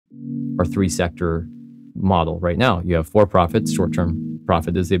our three-sector model right now. You have for-profits, short-term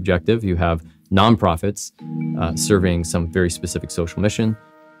profit is the objective. You have nonprofits serving some very specific social mission.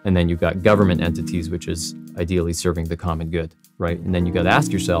 And then you've got government entities, which is ideally serving the common good, right? And then you got to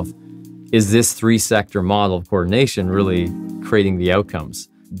ask yourself, is this three-sector model of coordination really creating the outcomes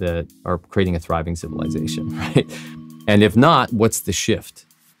that are creating a thriving civilization, right? And if not, what's the shift?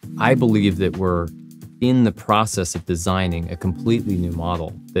 I believe that we're in the process of designing a completely new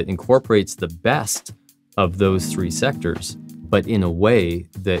model that incorporates the best of those three sectors, but in a way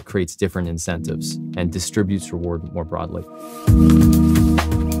that creates different incentives and distributes reward more broadly.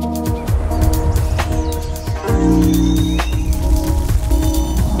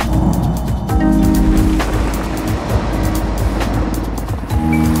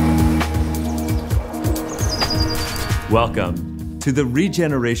 Welcome to the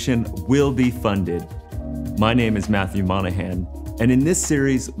Regeneration Will Be Funded. My name is Matthew Monahan, and in this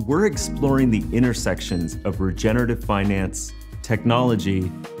series, we're exploring the intersections of regenerative finance,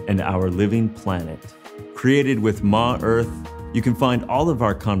 technology, and our living planet. Created with Ma Earth, you can find all of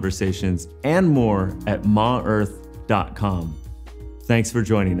our conversations and more at maearth.com. Thanks for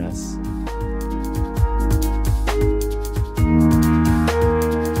joining us.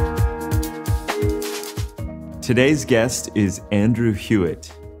 Today's guest is Andrew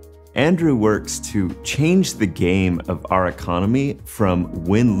Hewitt. Andrew works to change the game of our economy from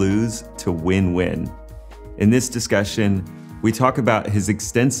win-lose to win-win. In this discussion, we talk about his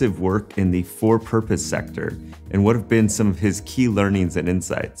extensive work in the for-purpose sector and what have been some of his key learnings and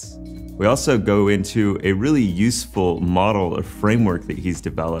insights. We also go into a really useful model or framework that he's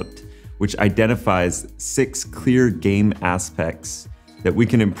developed, which identifies 6 clear game aspects that we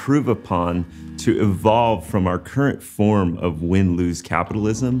can improve upon to evolve from our current form of win-lose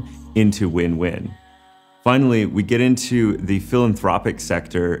capitalism into win-win. Finally, we get into the philanthropic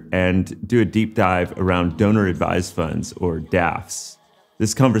sector and do a deep dive around donor advised funds, or DAFs.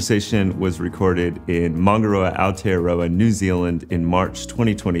 This conversation was recorded in Mangaroa, Aotearoa, New Zealand in March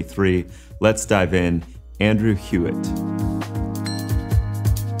 2023. Let's dive in. Andrew Hewitt.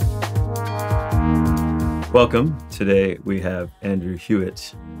 Welcome. Today we have Andrew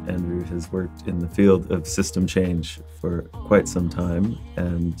Hewitt. Andrew has worked in the field of system change for quite some time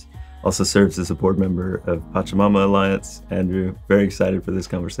and also serves as a board member of Pachamama Alliance. Andrew, very excited for this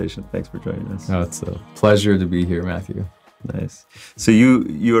conversation. Thanks for joining us. Oh, it's a pleasure to be here, Matthew. Nice. So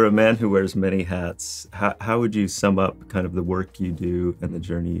you are a man who wears many hats. How would you sum up kind of the work you do and the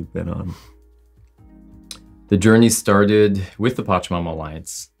journey you've been on? The journey started with the Pachamama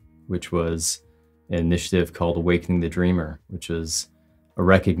Alliance, which was an initiative called Awakening the Dreamer, which is a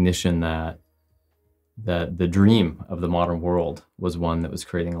recognition that the dream of the modern world was one that was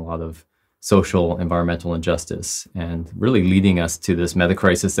creating a lot of social, environmental injustice and really leading us to this meta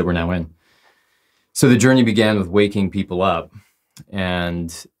crisis that we're now in. So the journey began with waking people up,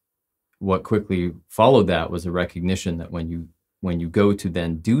 and what quickly followed that was a recognition that when you go to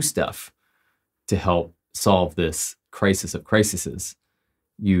then do stuff to help solve this crisis of crises,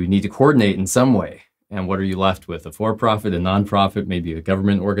 you need to coordinate in some way. And what are you left with? A for-profit, a nonprofit, maybe a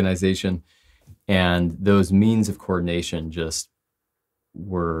government organization. And those means of coordination just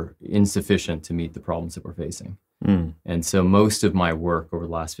were insufficient to meet the problems that we're facing. And so most of my work over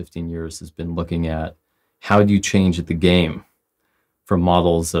the last 15 years has been looking at how do you change the game from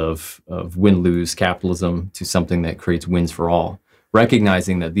models of win-lose capitalism to something that creates wins for all,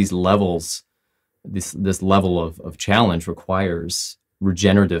 recognizing that these levels, this level of challenge requires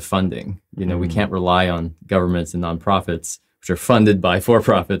regenerative funding. You know, we can't rely on governments and nonprofits, which are funded by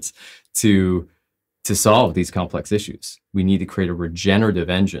for-profits, to solve these complex issues. We need to create a regenerative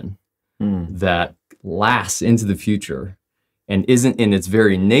engine that lasts into the future and isn't in its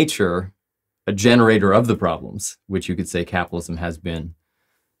very nature a generator of the problems, which you could say capitalism has been.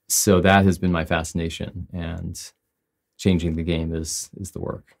 So that has been my fascination, and changing the game is the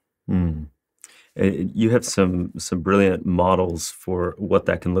work. You have some brilliant models for what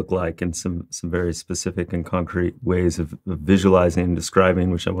that can look like, and some very specific and concrete ways of visualizing and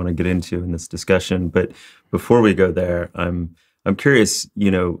describing, which I want to get into in this discussion. But before we go there, I'm curious,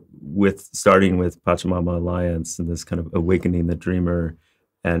 with starting with Pachamama Alliance and this kind of awakening the dreamer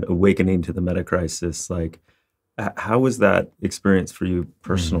and awakening to the meta crisis, like how was that experience for you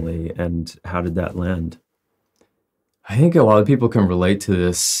personally, and how did that land? I think a lot of people can relate to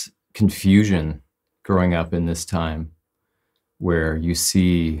this confusion growing up in this time, where you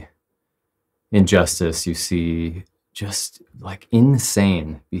see injustice, you see just like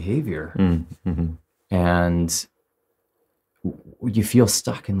insane behavior. And you feel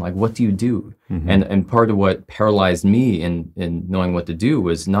stuck and like, what do you do? And part of what paralyzed me in knowing what to do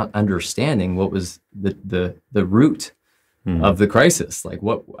was not understanding what was the root of the crisis. Like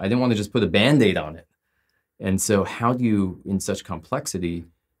I didn't want to just put a Band-Aid on it. And so how do you, in such complexity,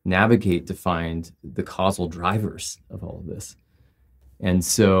 navigate to find the causal drivers of all of this? And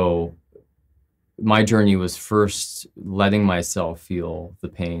so my journey was first letting myself feel the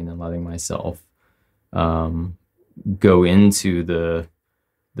pain and letting myself go into the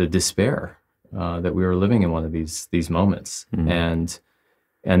despair that we were living in one of these moments, and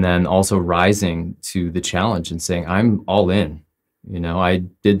then also rising to the challenge and saying, I'm all in. You know, I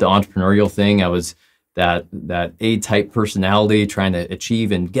did the entrepreneurial thing. I was that A-type personality, trying to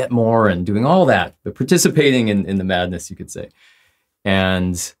achieve and get more and doing all that, but participating in the madness, you could say.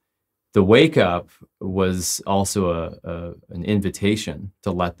 And the wake up was also an invitation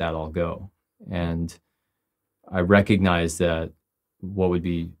to let that all go. And I recognized that what would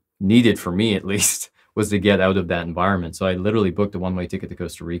be needed for me, at least, was to get out of that environment. So I literally booked a one-way ticket to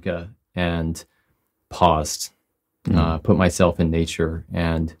Costa Rica and paused, put myself in nature,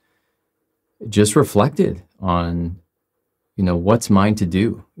 and just reflected on, you know, what's mine to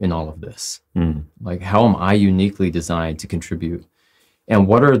do in all of this? Like, how am I uniquely designed to contribute? And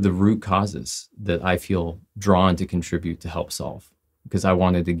what are the root causes that I feel drawn to contribute to help solve? Because I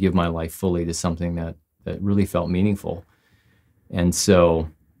wanted to give my life fully to something that really felt meaningful. And so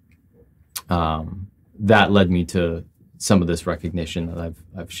that led me to some of this recognition that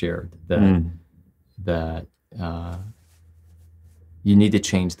I've shared, that you need to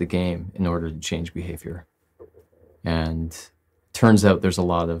change the game in order to change behavior. And turns out there's a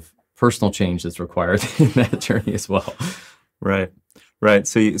lot of personal change that's required in that journey as well. Right.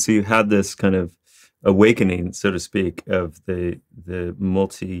 So you had this kind of awakening, so to speak, of the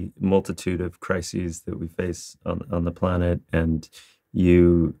multitude of crises that we face on the planet, and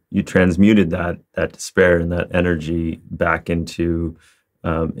you transmuted that despair and that energy back into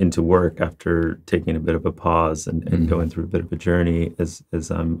work after taking a bit of a pause and going through a bit of a journey, as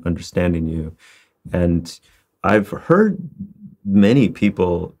I'm understanding you. And I've heard many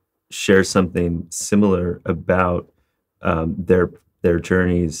people share something similar about their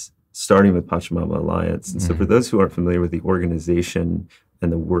journeys, starting with Pachamama Alliance. And so for those who aren't familiar with the organization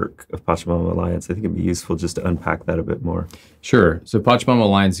and the work of Pachamama Alliance, I think it'd be useful just to unpack that a bit more. Sure. So Pachamama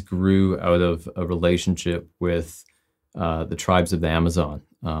Alliance grew out of a relationship with the tribes of the Amazon,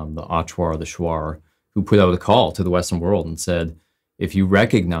 the Achuar, the Shuar, who put out a call to the Western world and said, if you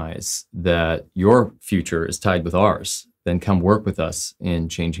recognize that your future is tied with ours, then come work with us in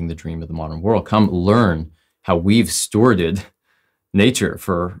changing the dream of the modern world. Come learn how we've stewarded nature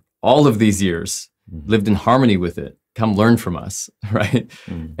for all of these years, lived in harmony with it. Come learn from us, right?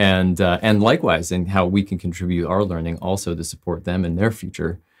 And likewise, in how we can contribute our learning also to support them in their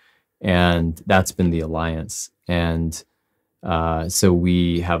future. And that's been the alliance. And so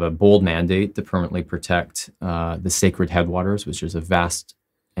we have a bold mandate to permanently protect the sacred headwaters, which is a vast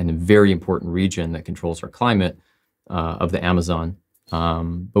and a very important region that controls our climate of the Amazon.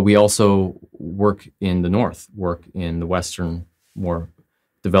 But we also work in the north, work in the Western, more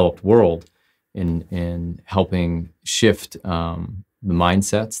developed world in helping shift the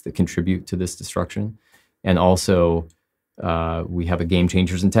mindsets that contribute to this destruction. And also we have a Game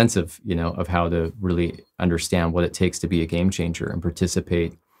Changers intensive, you know, of how to really understand what it takes to be a game changer and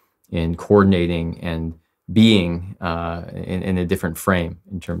participate in coordinating and being in a different frame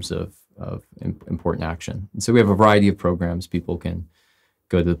in terms of important action. And so we have a variety of programs. People can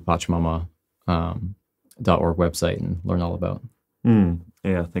go to the Pachamama.org website and learn all about.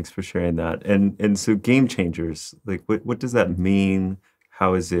 Yeah, thanks for sharing that. And so Game Changers, like what does that mean?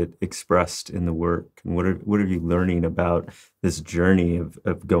 How is it expressed in the work? And what are you learning about this journey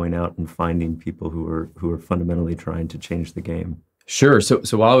of going out and finding people who are fundamentally trying to change the game? Sure. So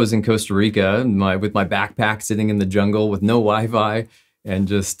while I was in Costa Rica, with my backpack sitting in the jungle with no Wi-Fi and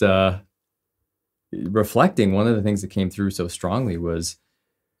just reflecting, one of the things that came through so strongly was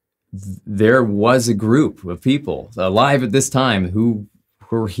there was a group of people alive at this time who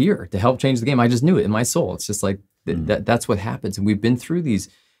were here to help change the game. I just knew it in my soul. It's just like that's what happens. And we've been through these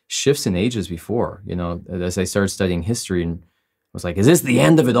shifts in ages before, you know, as I started studying history, and I was like, is this the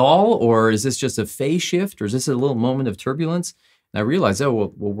end of it all? Or is this just a phase shift? Or is this a little moment of turbulence? And I realized,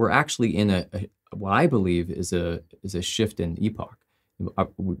 oh, well, we're actually in what I believe is a shift in epoch.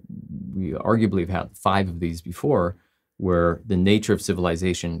 We arguably have had 5 of these before, where the nature of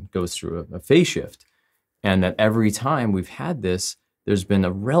civilization goes through a phase shift. And that every time we've had this, there's been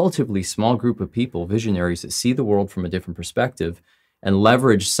a relatively small group of people, visionaries, that see the world from a different perspective and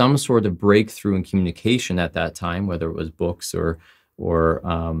leverage some sort of breakthrough in communication at that time, whether it was books or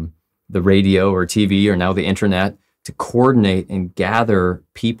the radio or TV or now the internet, to coordinate and gather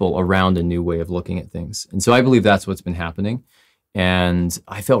people around a new way of looking at things. And so I believe that's what's been happening. And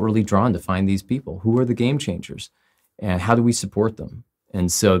I felt really drawn to find these people. Who are the game changers? And how do we support them?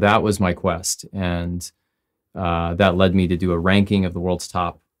 And so that was my quest. And that led me to do a ranking of the world's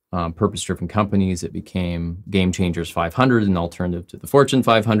top purpose-driven companies. It became GameChangers 500, an alternative to the Fortune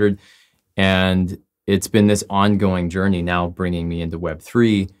 500. And it's been this ongoing journey now bringing me into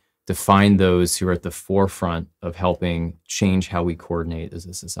Web3 to find those who are at the forefront of helping change how we coordinate as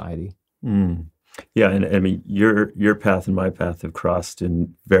a society. Mm. Yeah, and I mean, your path and my path have crossed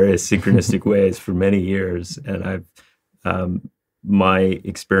in various synchronistic ways for many years. And my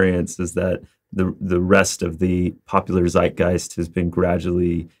experience is that the rest of the popular zeitgeist has been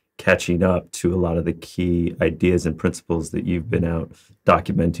gradually catching up to a lot of the key ideas and principles that you've been out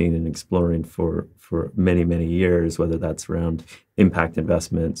documenting and exploring for many, many years, whether that's around impact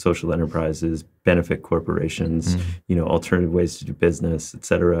investment, social enterprises, benefit corporations, alternative ways to do business, et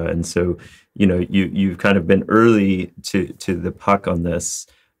cetera. And so, you've kind of been early to the puck on this.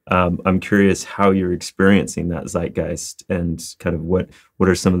 I'm curious how you're experiencing that zeitgeist and kind of what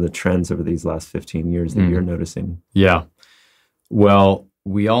are some of the trends over these last 15 years that you're noticing? Yeah. Well,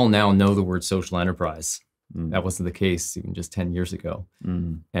 we all now know the word social enterprise. That wasn't the case even just 10 years ago.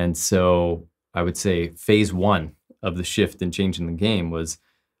 And so I would say phase one of the shift and changing the game was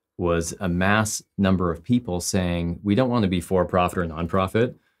a mass number of people saying, we don't want to be for-profit or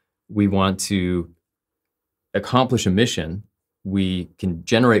nonprofit. We want to accomplish a mission. We can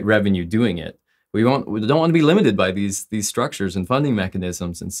generate revenue doing it. We don't want to be limited by these structures and funding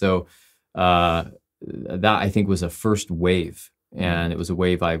mechanisms. And so that I think was a first wave. And it was a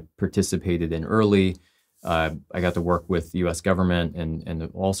wave I participated in early. I got to work with the U.S. government and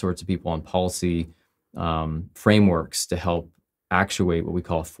all sorts of people on policy frameworks to help actuate what we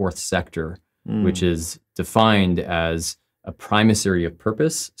call a fourth sector, which is defined as a primacy of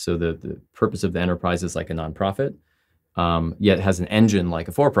purpose. So the purpose of the enterprise is like a nonprofit, yet has an engine like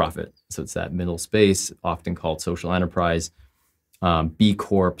a for-profit. So it's that middle space, often called social enterprise, B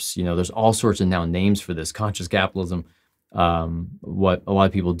Corps. There's all sorts of now names for this, conscious capitalism. What a lot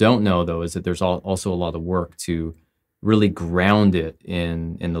of people don't know, though, is that there's also a lot of work to really ground it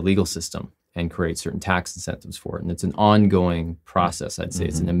in the legal system and create certain tax incentives for it. And it's an ongoing process, I'd say.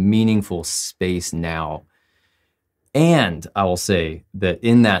 It's in a meaningful space now. And I will say that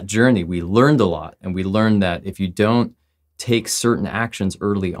in that journey, we learned a lot. And we learned that if you don't take certain actions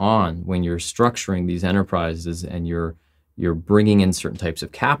early on when you're structuring these enterprises and you're bringing in certain types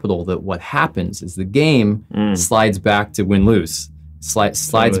of capital, that what happens is the game slides back to win-lose,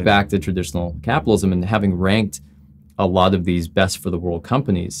 slides back to traditional capitalism. And having ranked a lot of these best for the world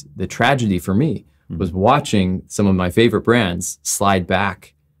companies, the tragedy for me was watching some of my favorite brands slide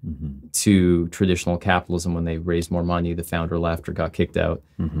back to traditional capitalism when they raised more money, the founder left or got kicked out.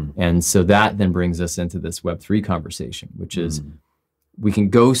 And so that then brings us into this Web3 conversation, which is we can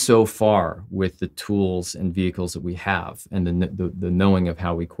go so far with the tools and vehicles that we have and the knowing of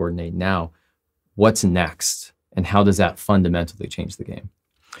how we coordinate now. What's next? And how does that fundamentally change the game?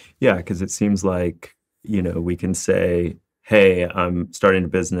 Yeah, because it seems like, we can say, hey, I'm starting a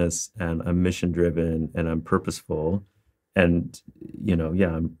business and I'm mission driven and I'm purposeful. And,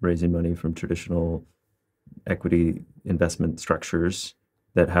 I'm raising money from traditional equity investment structures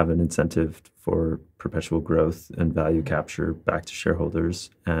that have an incentive for perpetual growth and value capture back to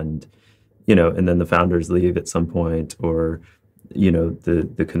shareholders. And, and then the founders leave at some point, or,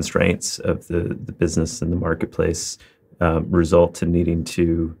 the constraints of the business and the marketplace result in needing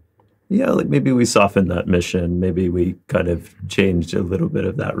to, maybe we soften that mission. Maybe we kind of changed a little bit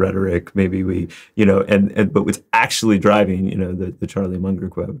of that rhetoric. Maybe we, but what's actually driving, the Charlie Munger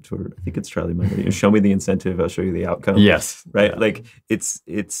quote, or I think it's Charlie Munger, show me the incentive, I'll show you the outcome. Yes. Right. Yeah. Like it's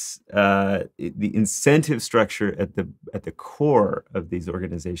the incentive structure at the core of these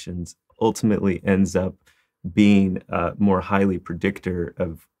organizations ultimately ends up being more highly predictor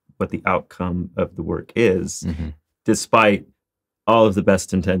of what the outcome of the work is, despite all of the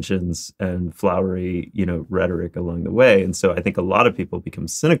best intentions and flowery, rhetoric along the way. And so I think a lot of people become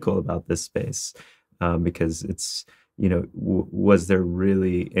cynical about this space because it's, was there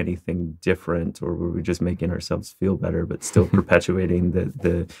really anything different, or were we just making ourselves feel better, but still perpetuating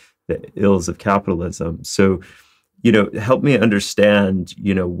the ills of capitalism? So, help me understand,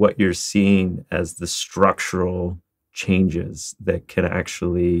 what you're seeing as the structural changes that can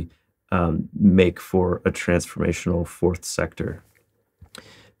actually make for a transformational fourth sector.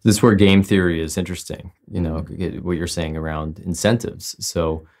 This is where game theory is interesting, you know, what you're saying around incentives.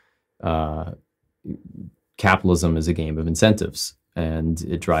 So capitalism is a game of incentives, and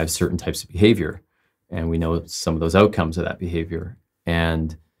it drives certain types of behavior. And we know some of those outcomes of that behavior.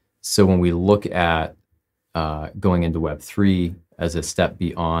 And so when we look at going into Web3 as a step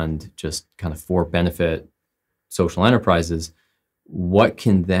beyond just kind of for benefit social enterprises, what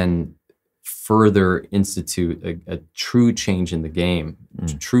can then further institute a true change in the game,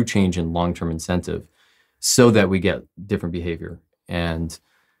 true change in long-term incentive, so that we get different behavior? And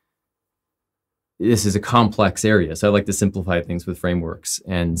this is a complex area, so I like to simplify things with frameworks.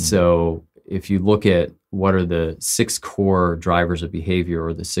 And so if you look at what are the 6 core drivers of behavior,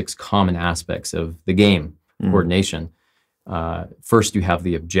 or the 6 common aspects of the game coordination, first you have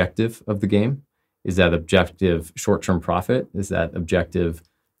the objective of the game. Is that objective short-term profit? Is that objective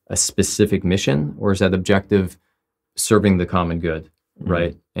a specific mission, or is that objective serving the common good,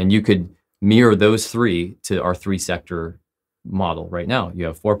 right? And you could mirror those 3 to our 3-sector model right now. You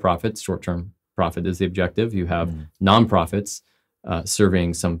have for-profits, short-term profit is the objective. You have nonprofits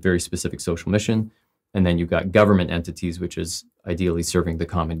serving some very specific social mission. And then you've got government entities, which is ideally serving the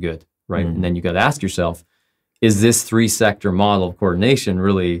common good, right? And then you got to ask yourself, is this 3-sector model of coordination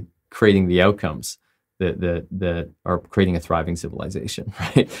really creating the outcomes that are creating a thriving civilization,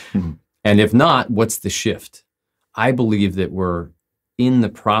 right? And if not, what's the shift? I believe that we're in the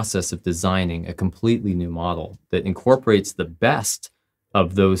process of designing a completely new model that incorporates the best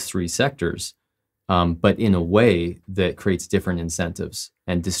of those 3 sectors, but in a way that creates different incentives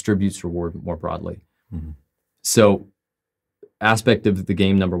and distributes reward more broadly. So aspect of the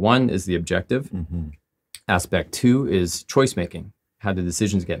game number 1 is the objective. Aspect 2 is choice making. How do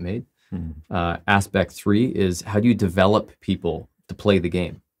decisions get made? Aspect 3 is how do you develop people to play the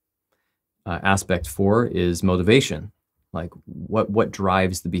game? Aspect 4 is motivation, like what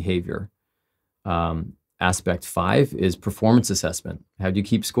drives the behavior. Aspect 5 is performance assessment. How do you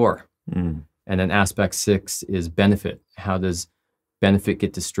keep score? And then aspect 6 is benefit. How does benefit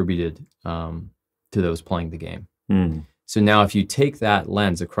get distributed to those playing the game? So now if you take that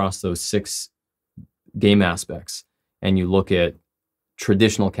lens across those 6 game aspects and you look at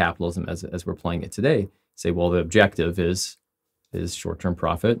traditional capitalism as we're playing it today, say, well, the objective is short-term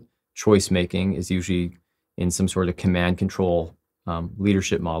profit. Choice making is usually in some sort of command control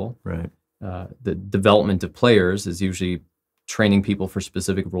leadership model. Right. The development of players is usually training people for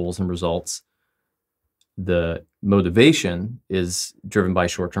specific roles and results. The motivation is driven by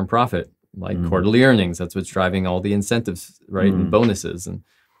short-term profit, like quarterly earnings. That's what's driving all the incentives, right? And bonuses.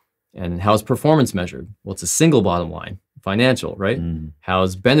 And how's performance measured? Well, it's a single bottom line, financial, right?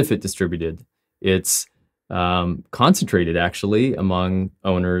 How's benefit distributed? It's concentrated actually among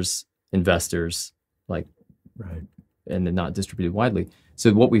owners, investors, like, right, and then not distributed widely.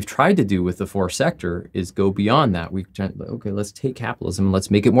 So what we've tried to do with the 4 sector is go beyond that. We've tried, okay, let's take capitalism and let's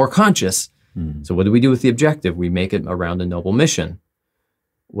make it more conscious. So what do we do with the objective? We make it around a noble mission.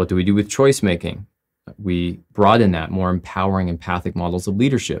 What do we do with choice making? We broaden that, more empowering, empathic models of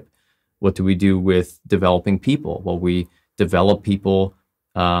leadership. What do we do with developing people? Well, we develop people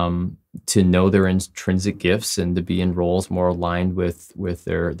to know their intrinsic gifts and to be in roles more aligned with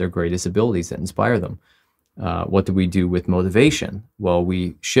their greatest abilities that inspire them. What do we do with motivation? Well,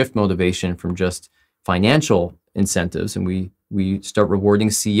 we shift motivation from just financial incentives, and we start rewarding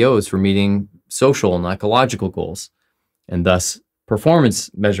CEOs for meeting social and ecological goals. And thus,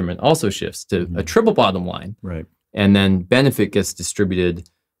 performance measurement also shifts to a triple bottom line. Right. And then benefit gets distributed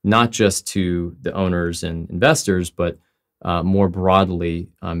not just to the owners and investors, but more broadly,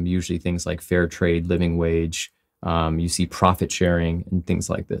 usually things like fair trade, living wage, you see profit sharing and things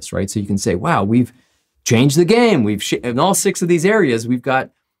like this, right? So you can say, wow, we've changed the game. In all 6 of these areas, we've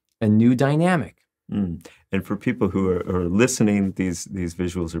got a new dynamic. And for people who are listening, these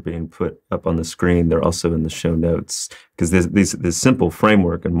visuals are being put up on the screen. They're also in the show notes, because this simple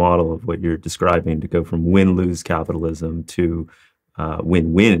framework and model of what you're describing to go from win-lose capitalism to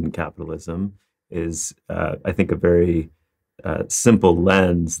win-win capitalism is, I think, a very simple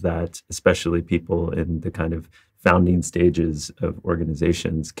lens that especially people in the kind of founding stages of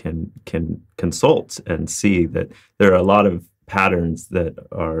organizations can consult and see that there are a lot of patterns that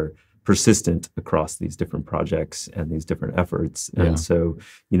are persistent across these different projects and these different efforts. And so,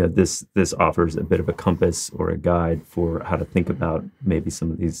 this offers a bit of a compass or a guide for how to think about maybe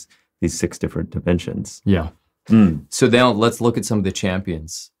some of these 6 different dimensions. Yeah. So now let's look at some of the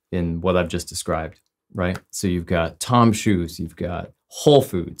champions in what I've just described, right? So you've got Tom Shoes, you've got Whole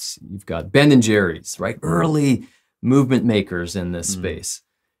Foods, you've got Ben & Jerry's, right? Early movement makers in this space.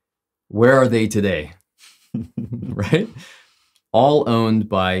 Where are they today? Right? all owned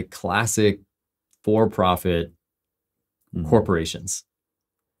by classic for-profit corporations,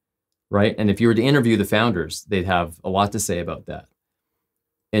 right? And if you were to interview the founders, they'd have a lot to say about that.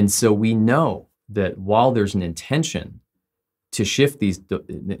 And so we know that while there's an intention to shift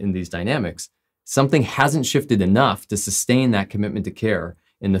in these dynamics, something hasn't shifted enough to sustain that commitment to care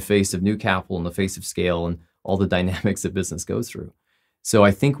in the face of new capital, in the face of scale, and all the dynamics that business goes through. So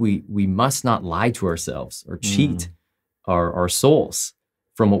I think we must not lie to ourselves or cheat our souls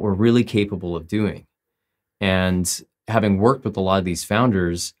from what we're really capable of doing. And having worked with a lot of these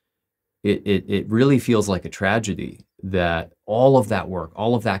founders, it really feels like a tragedy that all of that work,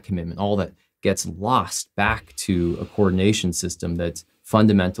 all of that commitment, all that gets lost back to a coordination system that's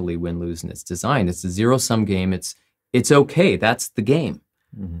fundamentally win-lose in its design. It's a zero-sum game. It's okay. That's the game.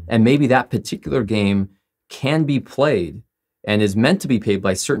 And maybe that particular game can be played and is meant to be played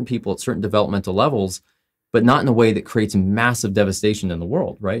by certain people at certain developmental levels, but not in a way that creates massive devastation in the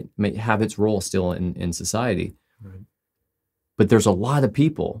world, right? It may have its role still in society. Right. But there's a lot of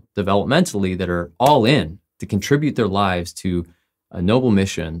people developmentally that are all in to contribute their lives to a noble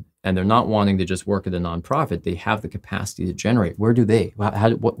mission, and they're not wanting to just work at a nonprofit. They have the capacity to generate. Where do they,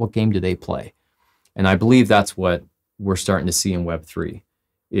 what game do they play? And I believe that's what we're starting to see in Web3,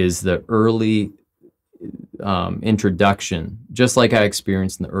 is the early introduction, just like I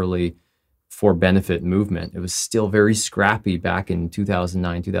experienced in the early for-benefit movement. It was still very scrappy back in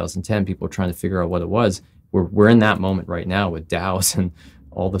 2009, 2010. People were trying to figure out what it was. We're in that moment right now with DAOs and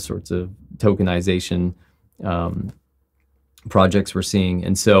all the sorts of tokenization projects we're seeing.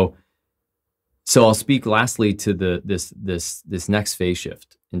 And so I'll speak lastly to this next phase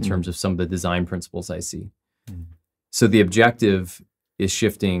shift in terms of some of the design principles I see. So the objective is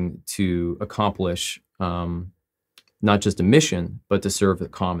shifting to accomplish not just a mission, but to serve the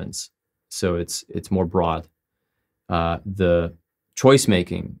commons. So it's more broad. The choice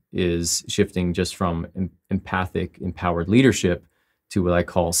making is shifting just from empathic, empowered leadership to what I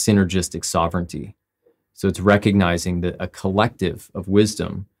call synergistic sovereignty. So it's recognizing that a collective of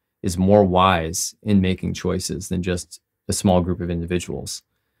wisdom is more wise in making choices than just a small group of individuals.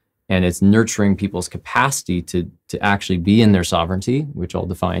 And it's nurturing people's capacity to actually be in their sovereignty, which I'll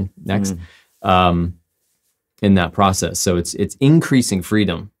define next, in that process. So it's increasing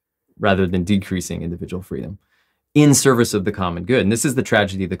freedom rather than decreasing individual freedom in service of the common good. And this is the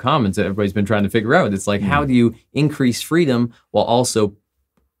tragedy of the commons that everybody's been trying to figure out. It's like, how do you increase freedom while also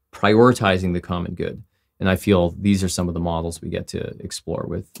prioritizing the common good? And I feel these are some of the models we get to explore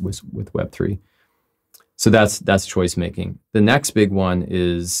with Web3. So that's choice making. The next big one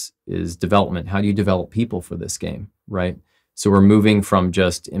is development. How do you develop people for this game, right? So we're moving from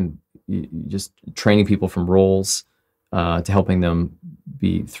just training people from roles to helping them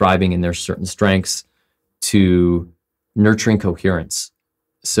be thriving in their certain strengths, to nurturing coherence.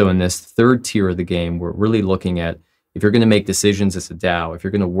 So in this third tier of the game, we're really looking at, if you're going to make decisions as a DAO, if you're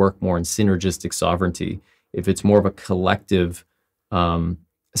going to work more in synergistic sovereignty, if it's more of a collective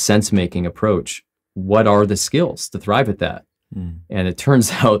sense-making approach, what are the skills to thrive at that? And it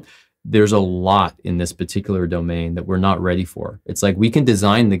turns out there's a lot in this particular domain that we're not ready for. It's like we can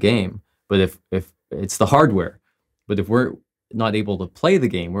design the game, but if it's the hardware, but if we're not able to play the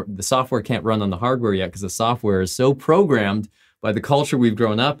game, the software can't run on the hardware yet because the software is so programmed by the culture we've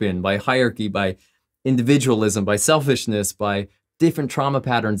grown up in, by hierarchy, by individualism, by selfishness, by different trauma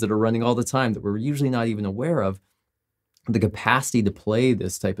patterns that are running all the time that we're usually not even aware of. The capacity to play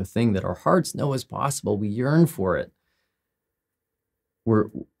this type of thing that our hearts know is possible, we yearn for it.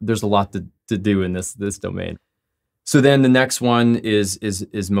 There's a lot to do in this domain. So then the next one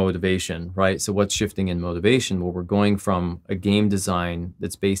is motivation, right? So what's shifting in motivation? Well, we're going from a game design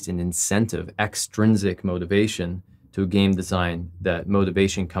that's based in incentive, extrinsic motivation, to a game design that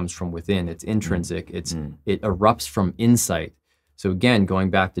motivation comes from within. It's intrinsic. It erupts from insight. So again, going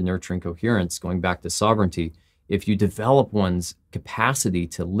back to nurturing coherence, going back to sovereignty, if you develop one's capacity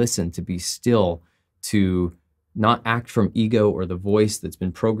to listen, to be still, to not act from ego or the voice that's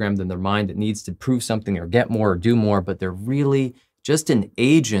been programmed in their mind that needs to prove something or get more or do more, but they're really just an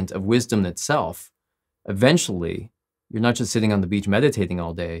agent of wisdom itself, eventually, you're not just sitting on the beach meditating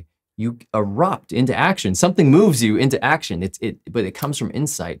all day, you erupt into action. Something moves you into action, but it comes from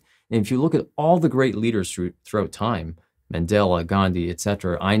insight. And if you look at all the great leaders throughout time, Mandela, Gandhi,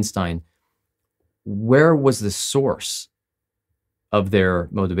 etc., Einstein, where was the source of their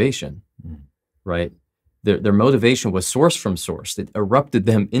motivation, right? Their motivation was sourced from source that erupted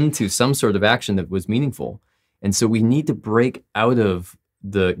them into some sort of action that was meaningful. And so we need to break out of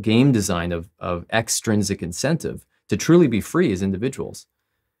the game design of extrinsic incentive to truly be free as individuals.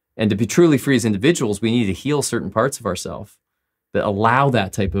 And to be truly free as individuals, we need to heal certain parts of ourselves that allow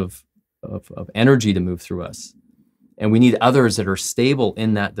that type of energy to move through us. And we need others that are stable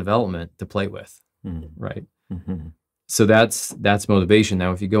in that development to play with, right? So that's motivation.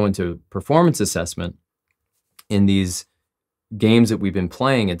 Now, if you go into performance assessment in these games that we've been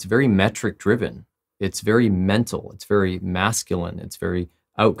playing, it's very metric driven. It's very mental. It's very masculine. It's very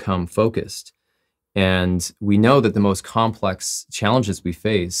outcome focused. And we know that the most complex challenges we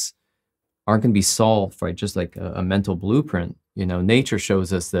face aren't going to be solved by just like a mental blueprint. You know, nature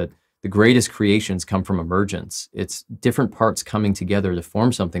shows us that the greatest creations come from emergence. It's different parts coming together to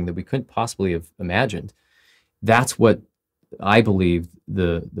form something that we couldn't possibly have imagined. That's what I believe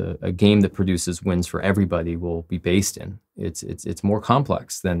a game that produces wins for everybody will be based in. It's more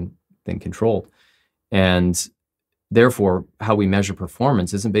complex than controlled. And therefore, how we measure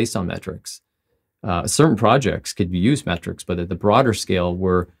performance isn't based on metrics. Certain projects could use metrics, but at the broader scale,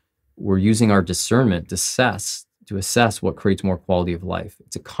 we're using our discernment to assess what creates more quality of life.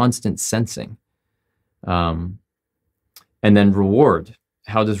 It's a constant sensing. And then reward.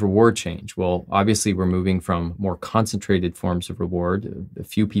 How does reward change? Well, obviously, we're moving from more concentrated forms of reward, a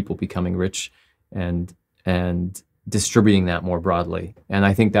few people becoming rich and distributing that more broadly. And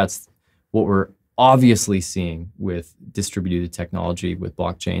I think that's what we're obviously seeing with distributed technology, with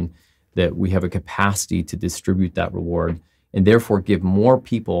blockchain, that we have a capacity to distribute that reward and therefore give more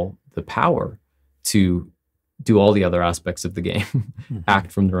people the power to do all the other aspects of the game,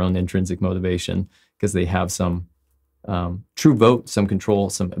 act from their own intrinsic motivation, because they have some true vote, some control,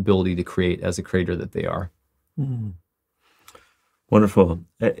 some ability to create as a creator that they are. Wonderful.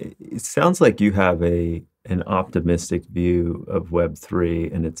 It sounds like you have an optimistic view of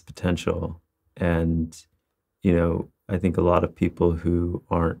Web3 and its potential. And, you know, I think a lot of people who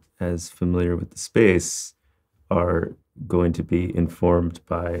aren't as familiar with the space are going to be informed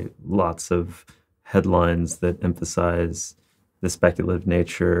by lots of headlines that emphasize the speculative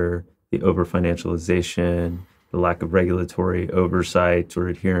nature, the over-financialization, the lack of regulatory oversight or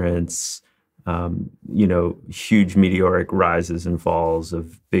adherence, you know, huge meteoric rises and falls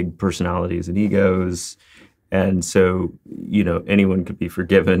of big personalities and egos. And so, you know, anyone could be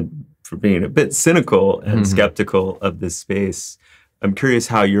forgiven for being a bit cynical and skeptical of this space. I'm curious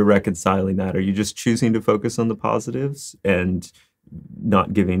how you're reconciling that. Are you just choosing to focus on the positives and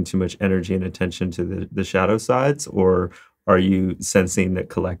not giving too much energy and attention to the shadow sides? Or are you sensing that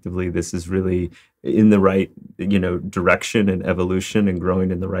collectively this is really in the right, you know, direction and evolution and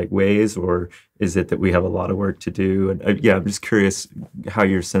growing in the right ways? Or is it that we have a lot of work to do? And yeah, I'm just curious how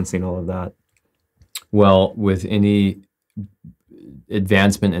you're sensing all of that. Well, with any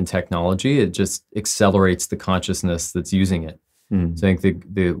advancement in technology, it just accelerates the consciousness that's using it. So I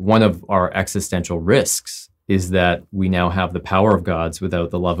think the one of our existential risks is that we now have the power of gods without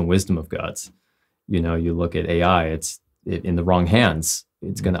the love and wisdom of gods. You know, you look at AI, it's in the wrong hands.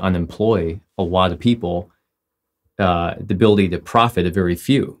 It's going to unemploy a lot of people, the ability to profit a very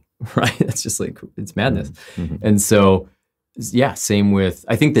few, right? It's just like, it's madness. And so, yeah, same with,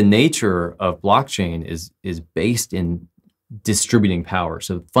 I think the nature of blockchain is based in distributing power.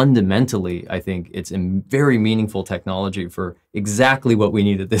 So fundamentally, I think it's a very meaningful technology for exactly what we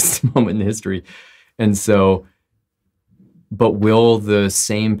need at this moment in history. And so, but will the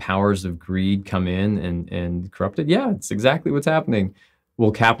same powers of greed come in and corrupt it? Yeah, it's exactly what's happening.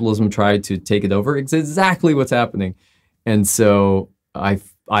 Will capitalism try to take it over? It's exactly what's happening. And so I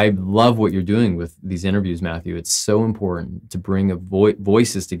love what you're doing with these interviews, Matthew. It's so important to bring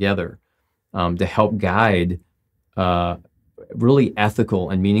voices together to help guide really ethical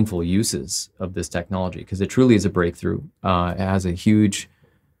and meaningful uses of this technology, because it truly is a breakthrough. It has a huge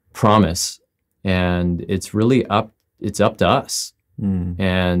promise, and it's really up to us.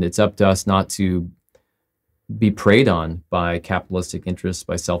 And it's up to us not to be preyed on by capitalistic interests,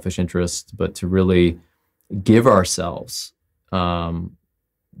 by selfish interests, but to really give ourselves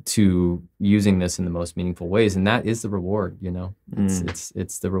to using this in the most meaningful ways. And that is the reward, you know.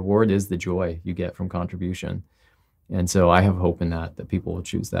 It's the reward is the joy you get from contribution. And so I have hope in that people will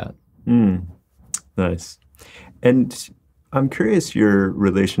choose that. Nice. And I'm curious your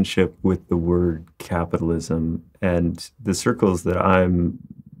relationship with the word capitalism. And the circles that I'm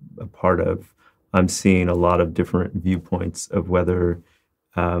a part of, I'm seeing a lot of different viewpoints of whether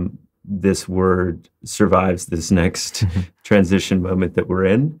this word survives this next transition moment that we're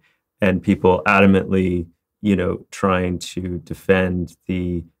in, and people adamantly, you know, trying to defend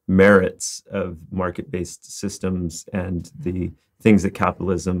the merits of market-based systems and the things that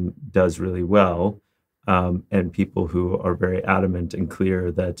capitalism does really well, and people who are very adamant and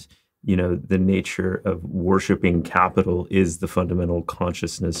clear that the nature of worshiping capital is the fundamental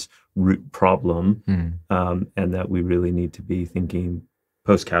consciousness root problem, and that we really need to be thinking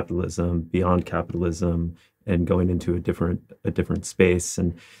post-capitalism, beyond capitalism, and going into a different space.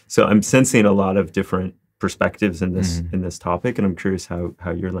 And so I'm sensing a lot of different perspectives in this topic, and I'm curious how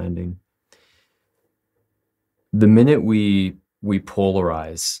you're landing. The minute we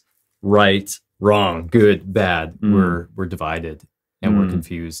polarize, right, wrong, good, bad, we're divided and we're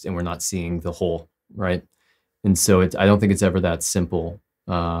confused and we're not seeing the whole, right? And so I don't think it's ever that simple.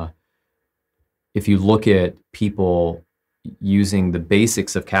 If you look at people using the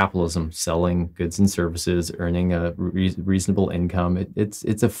basics of capitalism, selling goods and services, earning a reasonable income, it's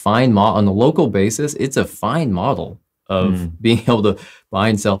a fine model. On a local basis, it's a fine model of being able to buy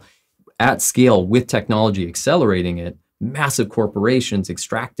and sell at scale with technology accelerating it, massive corporations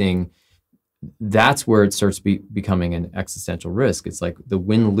extracting. That's where it starts becoming an existential risk. It's like the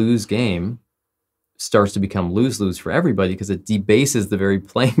win-lose game starts to become lose-lose for everybody because it debases the very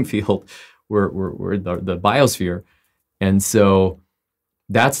playing field where the biosphere. And so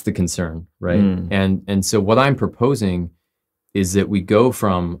that's the concern, right? And so what I'm proposing is that we go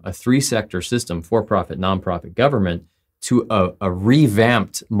from a 3-sector system, for-profit, nonprofit, government, to a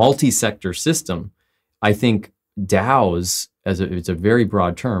revamped multi-sector system. I think DAOs, it's a very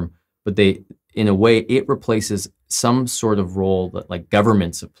broad term, but in a way, it replaces some sort of role that like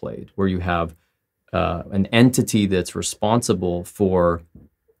governments have played, where you have an entity that's responsible for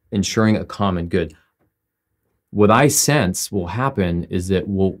ensuring a common good. What I sense will happen is that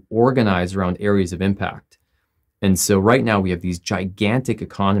we'll organize around areas of impact. And so right now we have these gigantic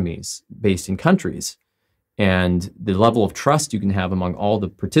economies based in countries, and the level of trust you can have among all the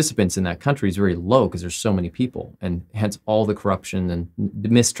participants in that country is very low because there's so many people, and hence all the corruption and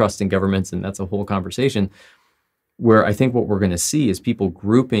mistrust in governments, and that's a whole conversation. Where I think what we're going to see is people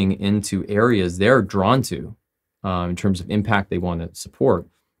grouping into areas they're drawn to in terms of impact they want to support,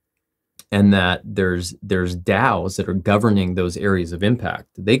 and that there's DAOs that are governing those areas of impact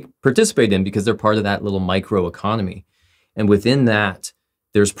they participate in because they're part of that little micro economy. And within that,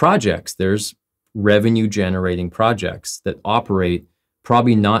 there's projects, there's revenue generating projects that operate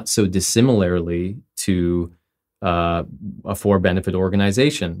probably not so dissimilarly to a for-benefit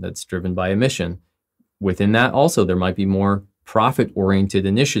organization that's driven by a mission. Within that also, there might be more profit-oriented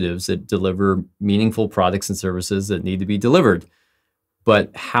initiatives that deliver meaningful products and services that need to be delivered.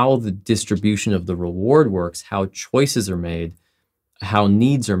 But how the distribution of the reward works, how choices are made, how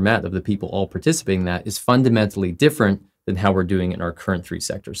needs are met of the people all participating in that is fundamentally different than how we're doing it in our current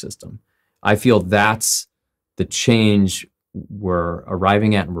 3-sector system. I feel that's the change we're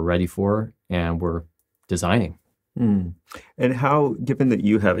arriving at and we're ready for and we're designing. And how, given that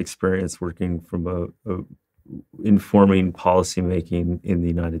you have experience working from informing policymaking in the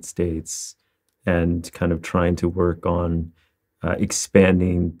United States and kind of trying to work on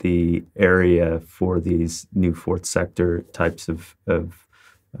expanding the area for these new 4th sector types of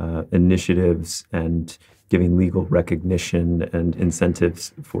initiatives and giving legal recognition and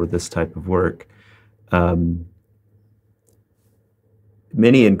incentives for this type of work.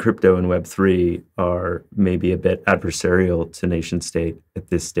 Many in crypto and Web3 are maybe a bit adversarial to nation state at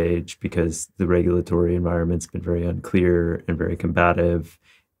this stage because the regulatory environment's been very unclear and very combative.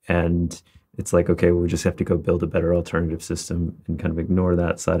 And it's like, okay, well, we just have to go build a better alternative system and kind of ignore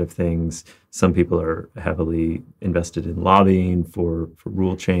that side of things. Some people are heavily invested in lobbying for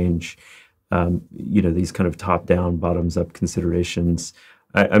rule change. These kind of top-down, bottoms-up considerations.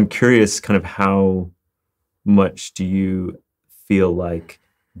 I'm curious kind of how much do you feel like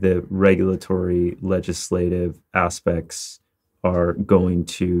the regulatory, legislative aspects are going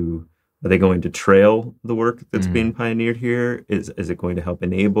to trail the work that's being pioneered here? Is it going to help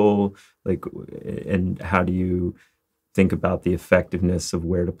enable, and how do you think about the effectiveness of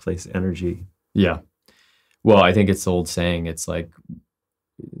where to place energy? Yeah. Well, I think it's the old saying, it's like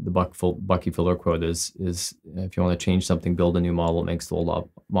the Bucky Fuller quote is if you want to change something, build a new model, it makes the old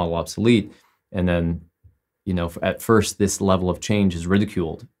model obsolete. And then, at first this level of change is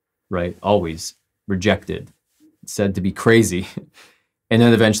ridiculed, right? Always rejected, said to be crazy. And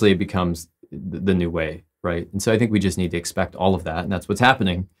then eventually it becomes the new way, right? And so I think we just need to expect all of that, and that's what's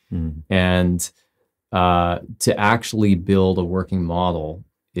happening. And to actually build a working model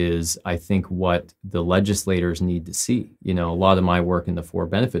is, I think, what the legislators need to see. A lot of my work in the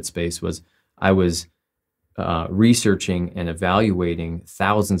for-benefit space was I was researching and evaluating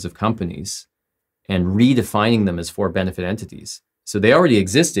thousands of companies and redefining them as for-benefit entities. So they already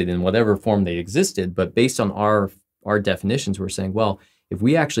existed in whatever form they existed, but based on our definitions, we're saying, well, if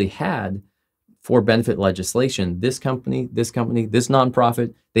we actually had for benefit legislation, this company, this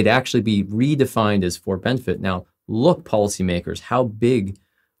nonprofit, they'd actually be redefined as for benefit. Now, look, policymakers, how big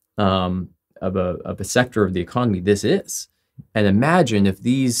of a sector of the economy this is. And imagine if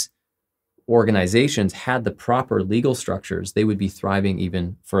these organizations had the proper legal structures, they would be thriving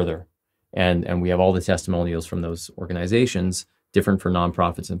even further. And we have all the testimonials from those organizations, different for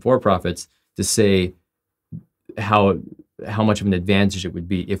nonprofits and for-profits, to say how much of an advantage it would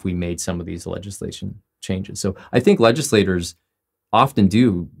be if we made some of these legislation changes. So I think legislators often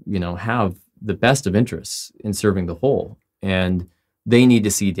do, have the best of interests in serving the whole, and they need to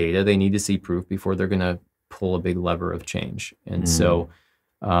see data, they need to see proof before they're going to pull a big lever of change. And so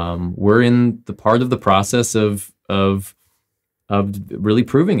we're in the part of the process of really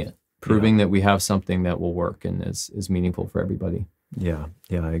proving that we have something that will work and is meaningful for everybody. Yeah,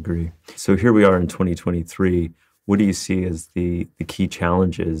 I agree. So here we are in 2023. What do you see as the key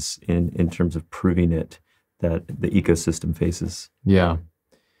challenges in terms of proving it that the ecosystem faces? Yeah,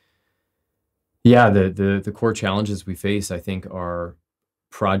 the core challenges we face, I think, are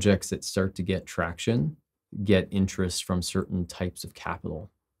projects that start to get traction, get interest from certain types of capital.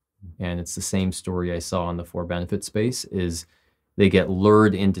 And it's the same story I saw in the for-benefit space, is they get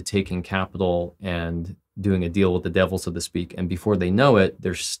lured into taking capital and doing a deal with the devil, so to speak. And before they know it,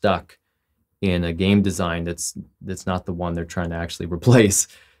 they're stuck in a game design that's not the one they're trying to actually replace.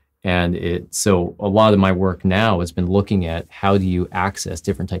 And so a lot of my work now has been looking at how do you access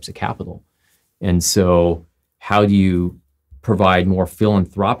different types of capital. And so how do you provide more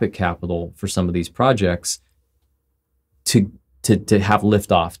philanthropic capital for some of these projects to have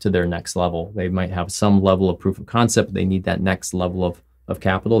liftoff to their next level? They might have some level of proof of concept, but they need that next level of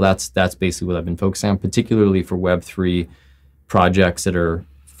capital. That's basically what I've been focusing on, particularly for Web3 projects that are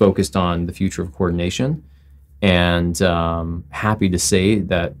focused on the future of coordination. And happy to say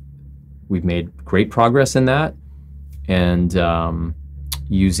that we've made great progress in that, and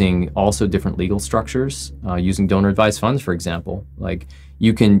using also different legal structures, using donor advised funds, for example. Like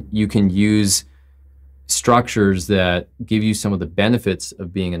you can use structures that give you some of the benefits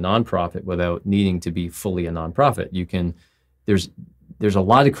of being a nonprofit without needing to be fully a nonprofit. There's a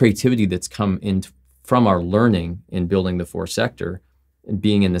lot of creativity that's come in from our learning in building the for sector and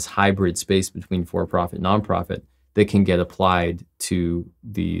being in this hybrid space between for-profit and nonprofit that can get applied to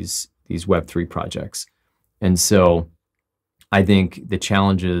these Web3 projects. And so I think the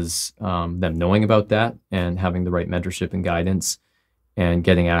challenge is them knowing about that and having the right mentorship and guidance and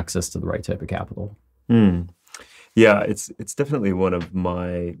getting access to the right type of capital. Yeah, it's definitely one of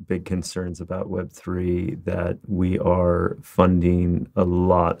my big concerns about Web3, that we are funding a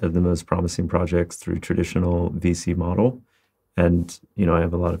lot of the most promising projects through traditional VC model. And, I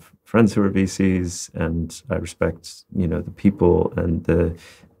have a lot of friends who are VCs, and I respect, the people and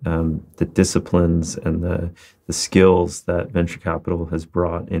the disciplines and the skills that venture capital has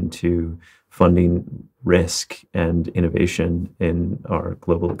brought into funding risk and innovation in our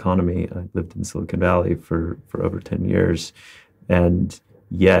global economy. I lived in Silicon Valley for over 10 years. And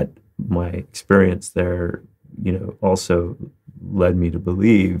yet my experience there, also led me to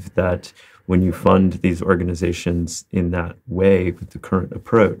believe that when you fund these organizations in that way with the current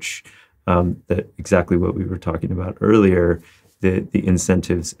approach, that exactly what we were talking about earlier, the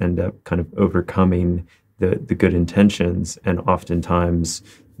incentives end up kind of overcoming the good intentions, and oftentimes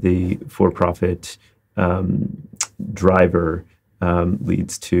the for-profit driver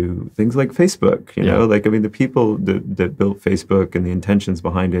leads to things like Facebook. The people that built Facebook and the intentions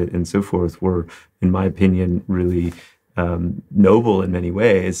behind it and so forth were, in my opinion, really noble in many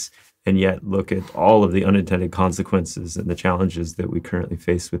ways. And yet look at all of the unintended consequences and the challenges that we currently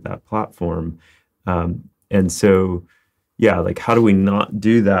face with that platform. And so, how do we not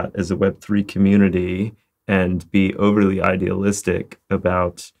do that as a Web3 community and be overly idealistic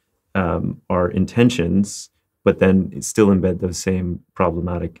about our intentions, but then still embed those same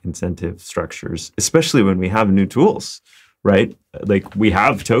problematic incentive structures, especially when we have new tools, right? Like we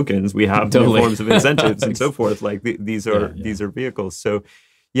have tokens, we have new forms of incentives and so forth. Like these are vehicles. So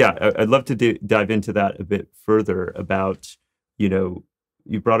I'd love to dive into that a bit further about,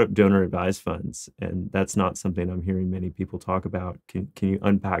 you brought up donor advised funds, and that's not something I'm hearing many people talk about. Can you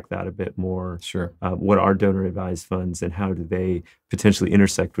unpack that a bit more? Sure. What are donor advised funds, and how do they potentially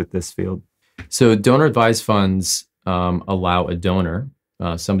intersect with this field? So donor advised funds allow a donor,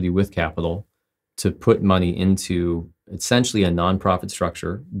 somebody with capital, to put money into essentially a nonprofit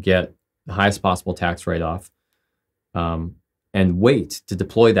structure, get the highest possible tax write-off, and wait to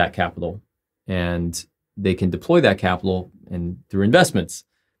deploy that capital. And they can deploy that capital through investments.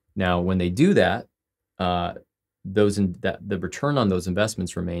 Now, when they do that, the return on those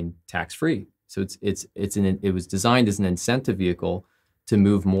investments remain tax-free. So it was designed as an incentive vehicle to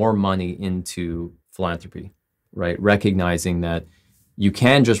move more money into philanthropy, right? Recognizing that you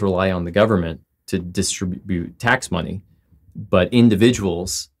can just rely on the government to distribute tax money, but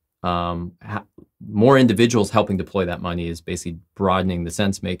individuals, more individuals helping deploy that money is basically broadening the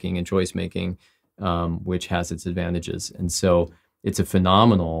sense making and choice making, which has its advantages. And so it's a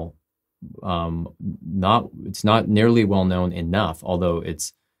phenomenal, it's not nearly well known enough, although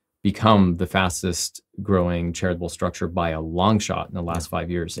it's become the fastest growing charitable structure by a long shot in the last 5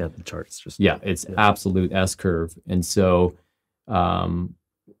 years. Yeah, the chart's just... Yeah, it's absolute S curve. And so,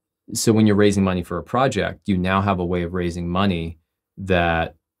 so when you're raising money for a project, you now have a way of raising money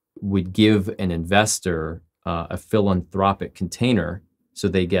that would give an investor a philanthropic container so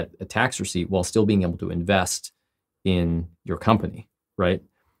they get a tax receipt while still being able to invest in your company, right?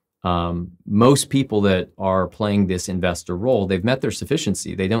 Most people that are playing this investor role, they've met their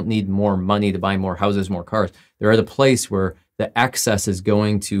sufficiency. They don't need more money to buy more houses, more cars. They're at a place where the excess is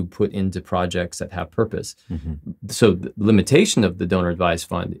going to put into projects that have purpose. So the limitation of the donor advised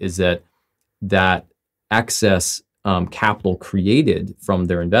fund is that excess capital created from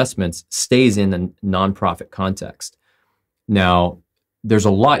their investments stays in a nonprofit context. Now, there's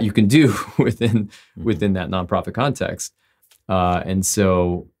a lot you can do within that nonprofit context, and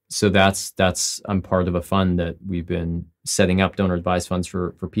so that's I'm part of a fund that we've been setting up donor advised funds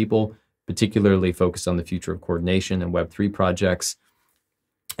for people, particularly focused on the future of coordination and Web3 projects,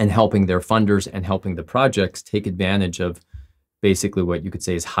 and helping their funders and helping the projects take advantage of basically what you could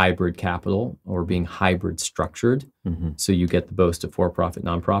say is hybrid capital, or being hybrid structured. So you get the both of for-profit,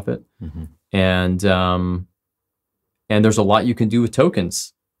 nonprofit, and there's a lot you can do with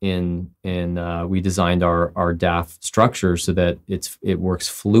tokens. We designed our DAF structure so that it works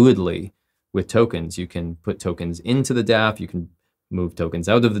fluidly with tokens. You can put tokens into the DAF, you can move tokens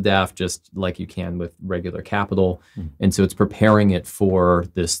out of the DAF just like you can with regular capital. And so it's preparing it for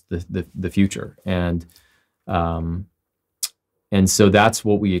the future. And so that's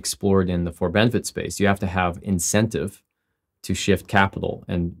what we explored in the for-benefit space. You have to have incentive to shift capital.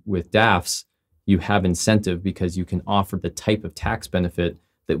 And with DAFs, you have incentive because you can offer the type of tax benefit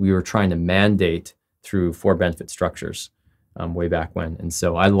that we were trying to mandate through for-benefit structures way back when. And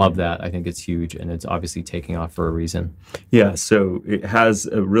so I love that. I think it's huge, and it's obviously taking off for a reason. Yeah, so it has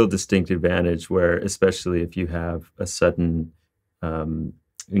a real distinct advantage where, especially if you have a sudden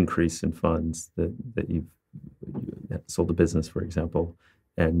increase in funds that you sold a business, for example,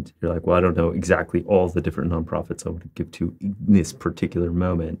 and you're like, well, I don't know exactly all the different nonprofits I want to give to in this particular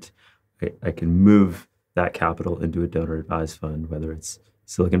moment. I can move that capital into a donor advised fund, whether it's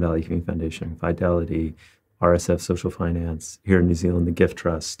Silicon Valley Community Foundation, Fidelity, RSF Social Finance, here in New Zealand, the Gift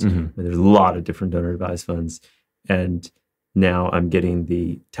Trust. There's a lot of different donor advised funds. And now I'm getting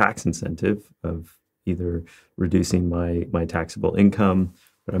the tax incentive of either reducing my taxable income,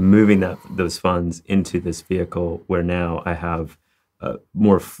 but I'm moving those funds into this vehicle where now I have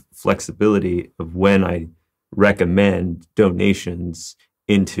more flexibility of when I recommend donations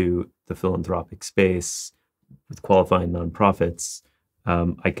into the philanthropic space with qualifying nonprofits.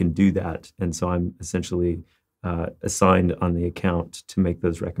 I can do that. And so I'm essentially assigned on the account to make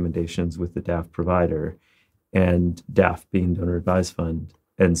those recommendations with the DAF provider, and DAF being donor advised fund.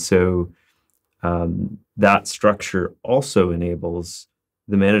 And so that structure also enables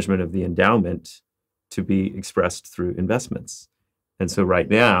the management of the endowment to be expressed through investments. And so right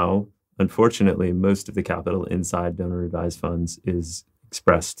now, unfortunately, most of the capital inside donor advised funds is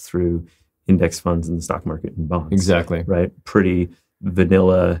expressed through index funds in the stock market and bonds. Exactly. Right? Pretty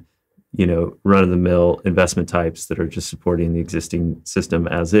vanilla, run-of-the-mill investment types that are just supporting the existing system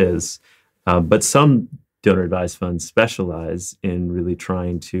as is. But some donor advised funds specialize in really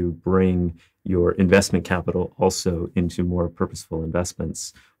trying to bring your investment capital also into more purposeful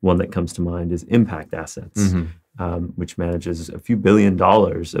investments. One that comes to mind is impact assets, which manages a few $1 billion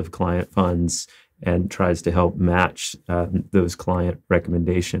of client funds and tries to help match those client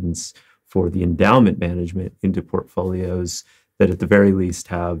recommendations for the endowment management into portfolios that at the very least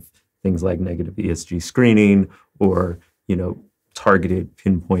have things like negative ESG screening or, targeted,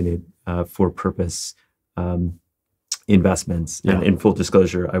 pinpointed for purpose investments. Yeah. And in full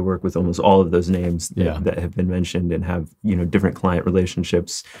disclosure, I work with almost all of those names that have been mentioned and have, different client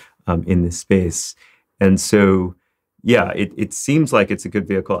relationships in this space. And so, it seems like it's a good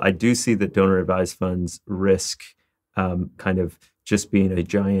vehicle. I do see that donor advised funds risk kind of just being a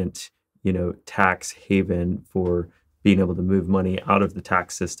giant, tax haven for being able to move money out of the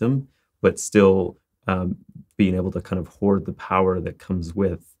tax system, but still being able to kind of hoard the power that comes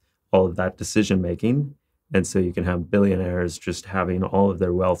with all of that decision making. And so you can have billionaires just having all of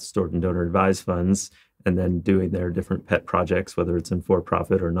their wealth stored in donor advised funds and then doing their different pet projects, whether it's in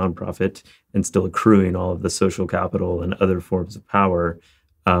for-profit or nonprofit, and still accruing all of the social capital and other forms of power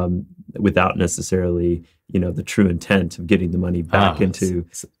without necessarily, the true intent of getting the money back into.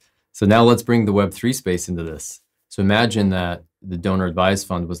 So now let's bring the Web3 space into this. So imagine that the donor advised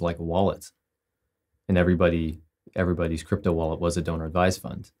fund was like a wallet, and everybody's crypto wallet was a donor advised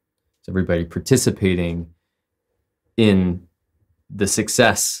fund. So everybody participating in the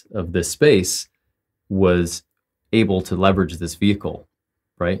success of this space was able to leverage this vehicle,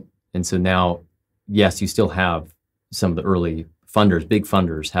 right? And so now, yes, you still have some of the early funders, big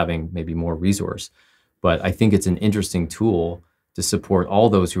funders, having maybe more resource, but I think it's an interesting tool to support all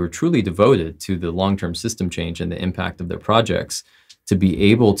those who are truly devoted to the long-term system change and the impact of their projects to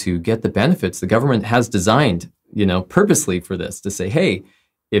be able to get the benefits the government has designed, purposely for this, to say, hey,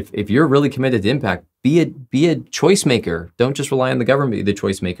 if you're really committed to impact, be a choice maker. Don't just rely on the government, be the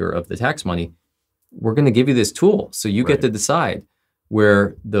choice maker of the tax money. We're going to give you this tool, so you get to decide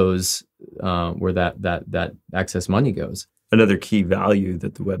where that excess money goes. Another key value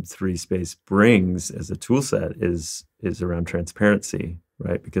that the Web3 space brings as a tool set is around transparency,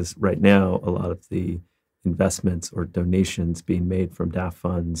 right? Because right now, a lot of the investments or donations being made from DAF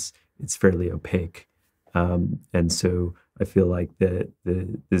funds, it's fairly opaque. And so I feel like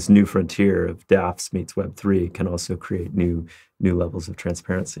this new frontier of DAFs meets Web3 can also create new levels of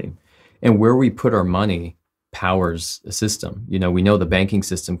transparency. And where we put our money powers a system. We know the banking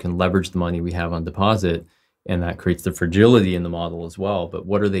system can leverage the money we have on deposit, and that creates the fragility in the model as well. But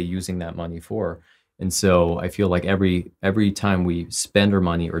what are they using that money for? And so I feel like every time we spend our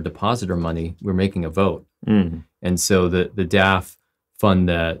money or deposit our money, we're making a vote. Mm. And so the DAF fund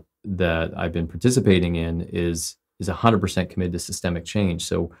that I've been participating in is 100% committed to systemic change.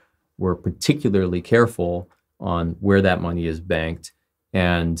 So we're particularly careful on where that money is banked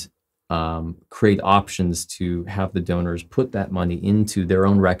and create options to have the donors put that money into their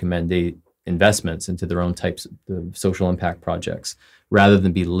own recommended investments, into their own types of social impact projects, rather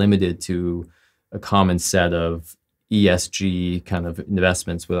than be limited to a common set of ESG kind of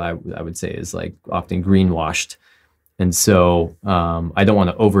investments, what I would say is like often greenwashed. And so I don't want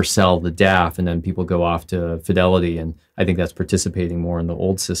to oversell the DAF and then people go off to Fidelity. And I think that's participating more in the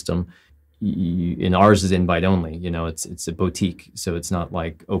old system. In ours is invite only, it's a boutique. So it's not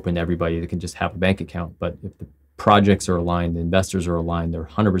like open to everybody that can just have a bank account. But if the projects are aligned, the investors are aligned, they're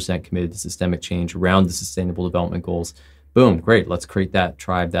 100% committed to systemic change around the sustainable development goals, boom, great. Let's create that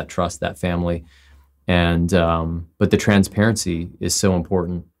tribe, that trust, that family. And but the transparency is so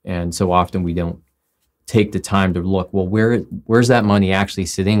important. And so often we don't take the time to look, well, where's that money actually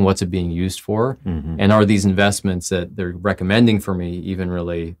sitting? What's it being used for? Mm-hmm. And are these investments that they're recommending for me even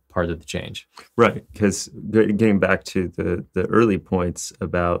really part of the change? Right, because getting back to the early points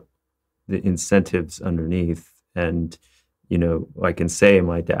about the incentives underneath, and I can say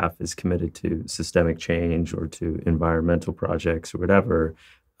my DAF is committed to systemic change or to environmental projects or whatever,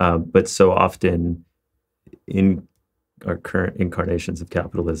 but so often in our current incarnations of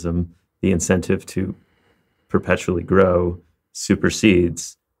capitalism, the incentive to perpetually grow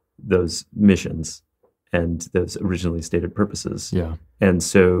supersedes those missions and those originally stated purposes. Yeah. And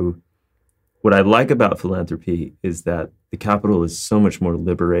so what I like about philanthropy is that the capital is so much more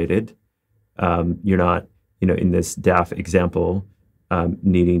liberated. You're not, in this DAF example,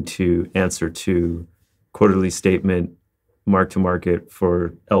 needing to answer to quarterly statement mark-to-market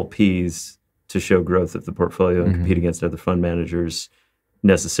for LPs to show growth of the portfolio and compete against other fund managers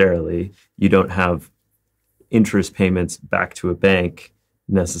necessarily. You don't have interest payments back to a bank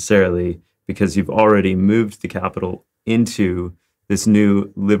necessarily, because you've already moved the capital into this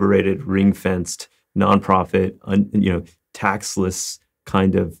new liberated, ring-fenced, nonprofit, taxless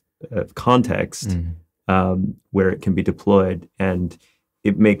kind of context where it can be deployed. And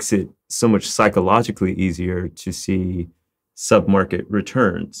it makes it so much psychologically easier to see sub-market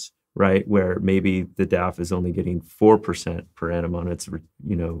returns, right? Where maybe the DAF is only getting 4% per annum on its,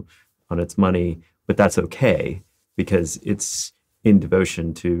 on its money, but that's okay because it's in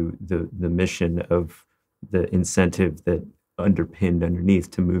devotion to the mission of the incentive that underpinned underneath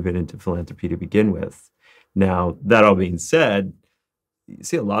to move it into philanthropy to begin with. Now, that all being said, you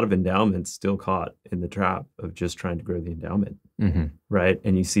see a lot of endowments still caught in the trap of just trying to grow the endowment, right?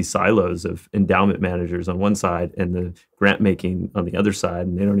 And you see silos of endowment managers on one side and the grant making on the other side,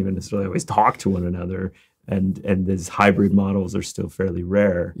 and they don't even necessarily always talk to one another. And these hybrid models are still fairly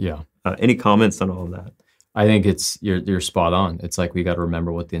rare. Yeah. Any comments on all of that? I think you're spot on. It's like we got to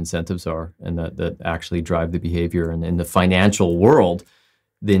remember what the incentives are and that actually drive the behavior. And in the financial world,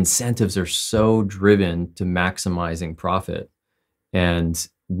 the incentives are so driven to maximizing profit, and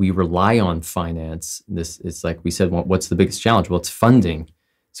we rely on finance. It's like we said, what's the biggest challenge? Well, it's funding.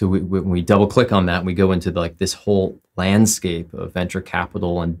 So when we double click on that, and we go into like this whole landscape of venture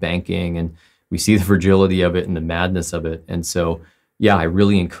capital and banking, and we see the fragility of it and the madness of it. And so, yeah, I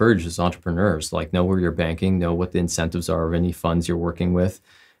really encourage as entrepreneurs, like, know where you're banking, know what the incentives are of any funds you're working with,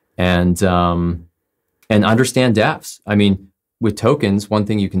 and understand DAFs. I mean, with tokens, one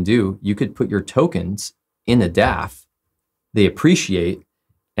thing you can do, you could put your tokens in a DAF, they appreciate,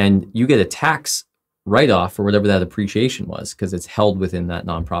 and you get a tax write-off for whatever that appreciation was, because it's held within that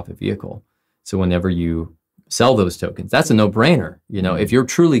nonprofit vehicle. So whenever you sell those tokens, that's a no-brainer. You know, if you're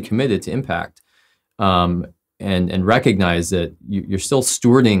truly committed to impact, and recognize that you're still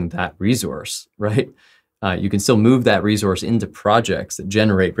stewarding that resource, right? You can still move that resource into projects that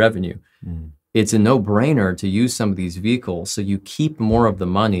generate revenue. It's a no-brainer to use some of these vehicles so you keep more of the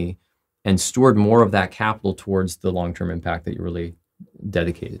money and steward more of that capital towards the long-term impact that you're really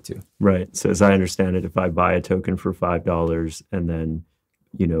dedicated to. Right. So as I understand it, if I buy a token for $5 and then,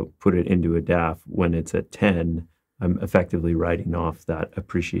 you know, put it into a DAF when it's at 10, I'm effectively writing off that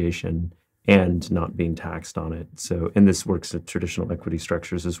appreciation and not being taxed on it. So, and this works at traditional equity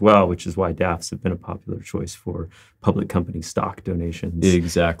structures as well, which is why DAFs have been a popular choice for public company stock donations.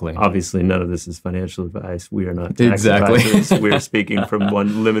 Exactly. Obviously, none of this is financial advice. We are not tax advisors. We're speaking from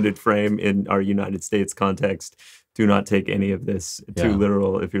one limited frame in our United States context. Do not take any of this too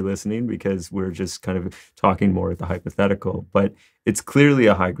literal if you're listening, because we're just kind of talking more at the hypothetical. But it's clearly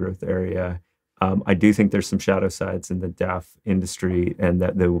a high growth area. I do think there's some shadow sides in the DAF industry, and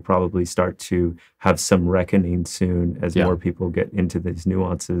that they will probably start to have some reckoning soon as more people get into these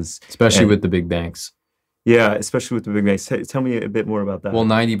nuances. Especially with the big banks. Yeah, especially with the big banks. Tell me a bit more about that. Well,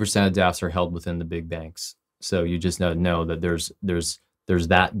 90% of DAFs are held within the big banks. So you just know that there's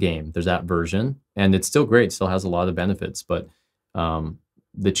that game, there's that version, and it's still great, still has a lot of benefits. But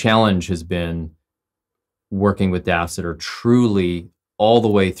the challenge has been working with DAFs that are truly all the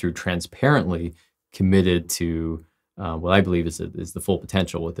way through transparently committed to what I believe is the full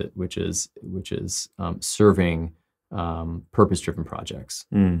potential with it, which is serving purpose-driven projects.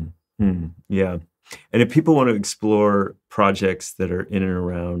 Yeah. And if people want to explore projects that are in and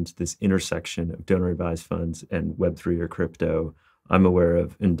around this intersection of donor advised funds and Web3 or crypto, I'm aware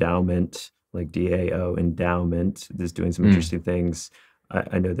of Endowment, like DAO Endowment, is doing some interesting things.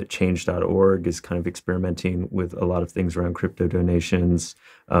 I know that change.org is kind of experimenting with a lot of things around crypto donations.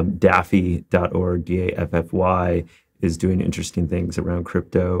 Daffy.org, DAFFY, is doing interesting things around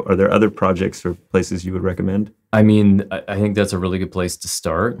crypto. Are there other projects or places you would recommend? I mean, I think that's a really good place to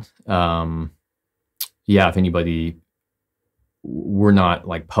start. If anybody, we're not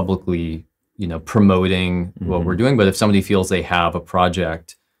like publicly, promoting what we're doing, but if somebody feels they have a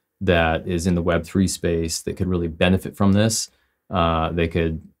project that is in the Web3 space that could really benefit from this, they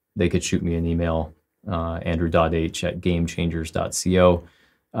could shoot me an email, andrew.h@gamechangers.co.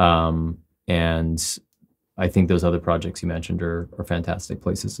 And I think those other projects you mentioned are fantastic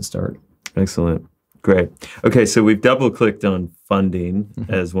places to start. Excellent. Great. Okay, so we've double-clicked on funding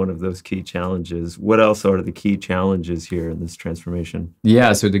as one of those key challenges. What else are the key challenges here in this transformation?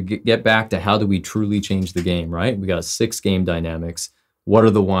 Yeah, so to get back to how do we truly change the game, right? We got 6 game dynamics. What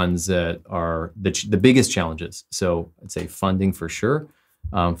are the ones that are the biggest challenges? So I'd say funding for sure.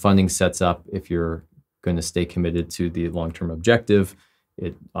 Funding sets up, if you're going to stay committed to the long-term objective,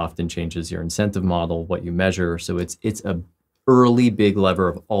 it often changes your incentive model, what you measure. So it's a early big lever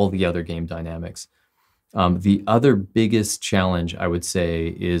of all the other game dynamics. The other biggest challenge, I would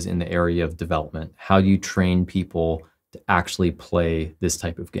say, is in the area of development. How do you train people to actually play this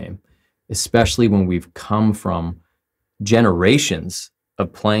type of game? Especially when we've come from generations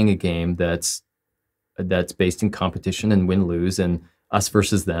of playing a game that's based in competition and win-lose and us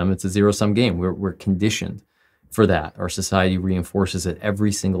versus them. It's a zero-sum game. We're conditioned for that. Our society reinforces it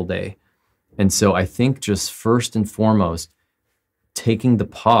every single day. And so I think just first and foremost, taking the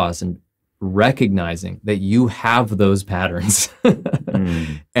pause and recognizing that you have those patterns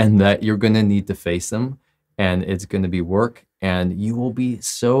and that you're going to need to face them, and it's going to be work, and you will be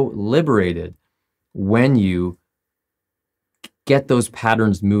so liberated when you get those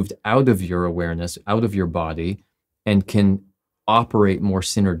patterns moved out of your awareness, out of your body, and can operate more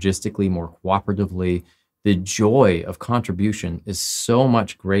synergistically, more cooperatively. The joy of contribution is so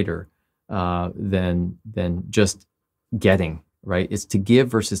much greater than just getting, right? It's to give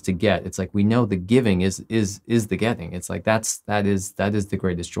versus to get. It's like we know the giving is the getting. It's like that is the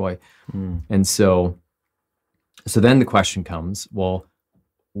greatest joy. And so then the question comes, well,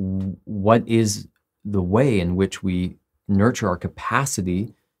 what is the way in which we nurture our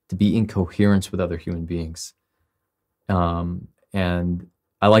capacity to be in coherence with other human beings. And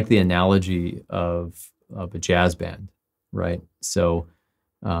I like the analogy of a jazz band, right? So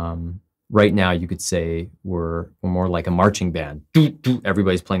right now you could say we're more like a marching band.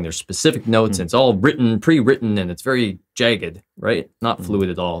 Everybody's playing their specific notes, and it's all written, pre-written, and it's very jagged, right? Not fluid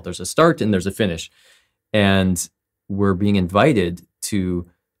at all. There's a start and there's a finish. And we're being invited to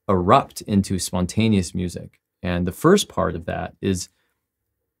erupt into spontaneous music. And the first part of that is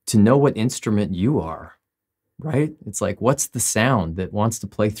to know what instrument you are, right? It's like, what's the sound that wants to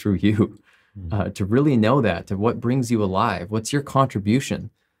play through you? To really know that, to what brings you alive. What's your contribution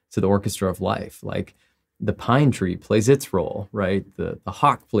to the orchestra of life? Like the pine tree plays its role, right? The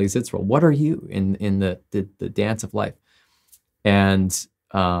hawk plays its role. What are you in the dance of life? And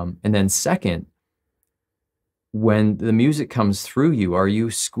then second, when the music comes through you, are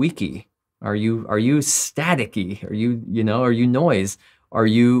you squeaky? Are you staticky? Are you noise? Are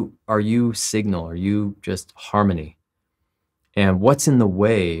you signal? Are you just harmony? And what's in the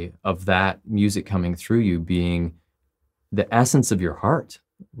way of that music coming through you being the essence of your heart,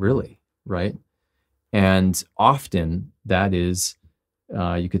 really, right? And often that is,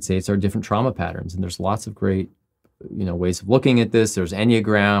 you could say it's our different trauma patterns. And there's lots of great, ways of looking at this. There's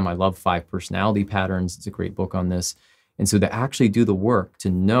Enneagram. I love 5 personality patterns. It's a great book on this. And so to actually do the work to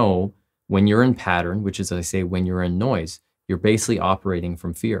know when you're in pattern, which is, I say, when you're in noise, you're basically operating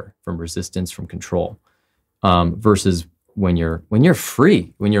from fear, from resistance, from control, versus when you're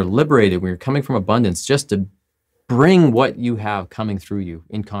free, when you're liberated, when you're coming from abundance, just to bring what you have coming through you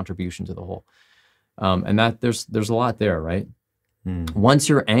in contribution to the whole. And that there's a lot there, right? Once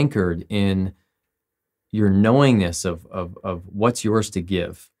you're anchored in your knowingness of what's yours to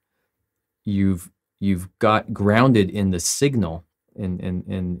give, you've got grounded in the signal,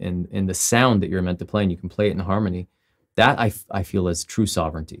 in the sound that you're meant to play, and you can play it in harmony. That I feel is true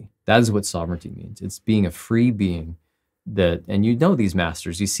sovereignty. That is what sovereignty means. It's being a free being. And these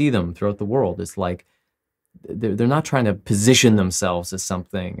masters, you see them throughout the world. It's like they're not trying to position themselves as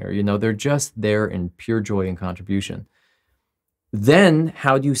something, or they're just there in pure joy and contribution. Then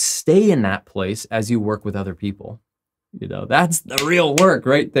how do you stay in that place as you work with other people? That's the real work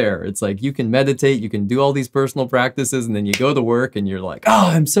right there. It's like you can meditate, you can do all these personal practices, and then you go to work and you're like, oh,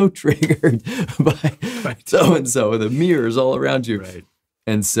 I'm so triggered by so-and-so, the mirrors all around you. Right.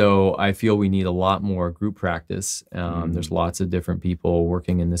 And so I feel we need a lot more group practice. There's lots of different people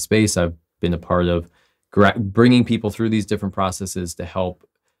working in this space. I've been a part of bringing people through these different processes to help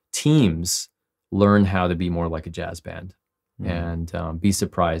teams learn how to be more like a jazz band and be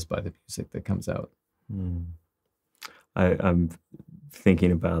surprised by the music that comes out. I'm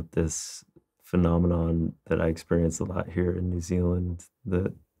thinking about this phenomenon that I experience a lot here in New Zealand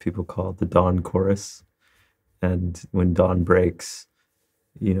that people call the dawn chorus. And when dawn breaks,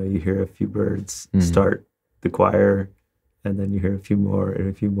 you hear a few birds start the choir, and then you hear a few more,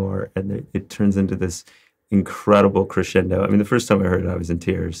 and it turns into this incredible crescendo. I mean, the first time I heard it, I was in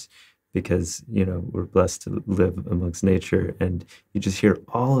tears because, we're blessed to live amongst nature, and you just hear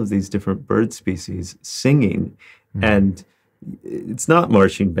all of these different bird species singing, and it's not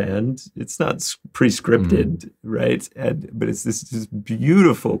marching band, it's not pre-scripted, right? But it's this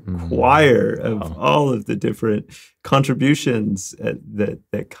beautiful choir of all of the different contributions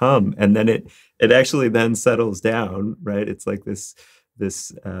that come, and then it actually then settles down, right? It's like this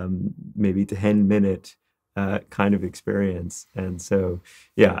maybe 10-minute kind of experience. And so,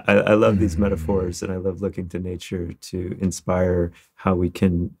 yeah, I love these metaphors, and I love looking to nature to inspire how we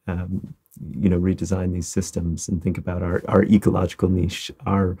can redesign these systems and think about our ecological niche,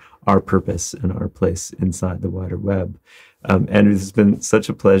 our purpose, and our place inside the wider web. Andrew, this has been such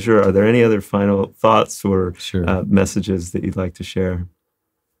a pleasure. Are there any other final thoughts or messages that you'd like to share?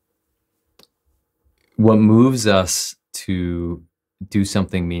 What moves us to do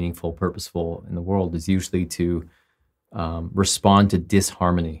something meaningful, purposeful in the world is usually to respond to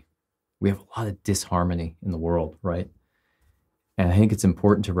disharmony. We have a lot of disharmony in the world, right? And I think it's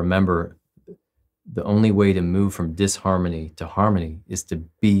important to remember the only way to move from disharmony to harmony is to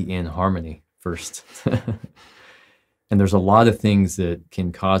be in harmony first. And there's a lot of things that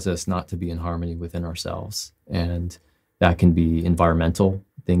can cause us not to be in harmony within ourselves. And that can be environmental,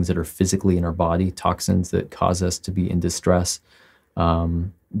 things that are physically in our body, toxins that cause us to be in distress.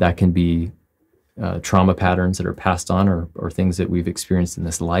 That can be trauma patterns that are passed on or things that we've experienced in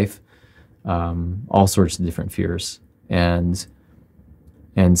this life, all sorts of different fears. And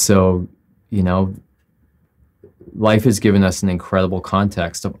so, life has given us an incredible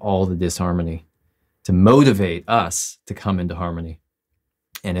context of all the disharmony to motivate us to come into harmony.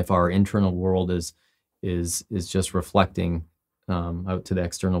 And if our internal world is is just reflecting out to the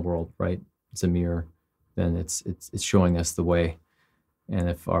external world, right? It's a mirror. Then it's showing us the way. And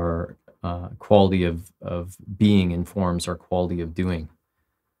if our quality of being informs our quality of doing,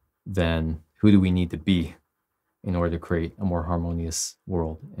 then who do we need to be in order to create a more harmonious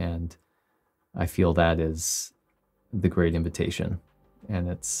world? And I feel that is the great invitation, and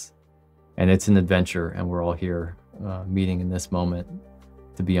it's an adventure, and we're all here meeting in this moment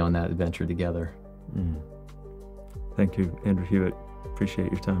to be on that adventure together. Thank you, Andrew Hewitt.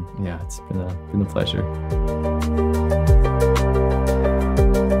 Appreciate your time. Yeah, it's been a pleasure.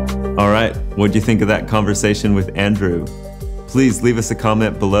 All right, what do you think of that conversation with Andrew? Please leave us a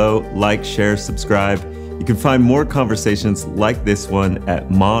comment below, like, share, subscribe. You can find more conversations like this one at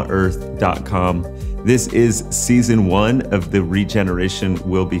maearth.com. This is season 1 of the Regeneration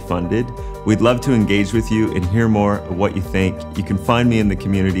Will Be Funded. We'd love to engage with you and hear more of what you think. You can find me in the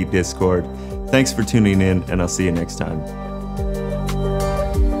community Discord. Thanks for tuning in, and I'll see you next time.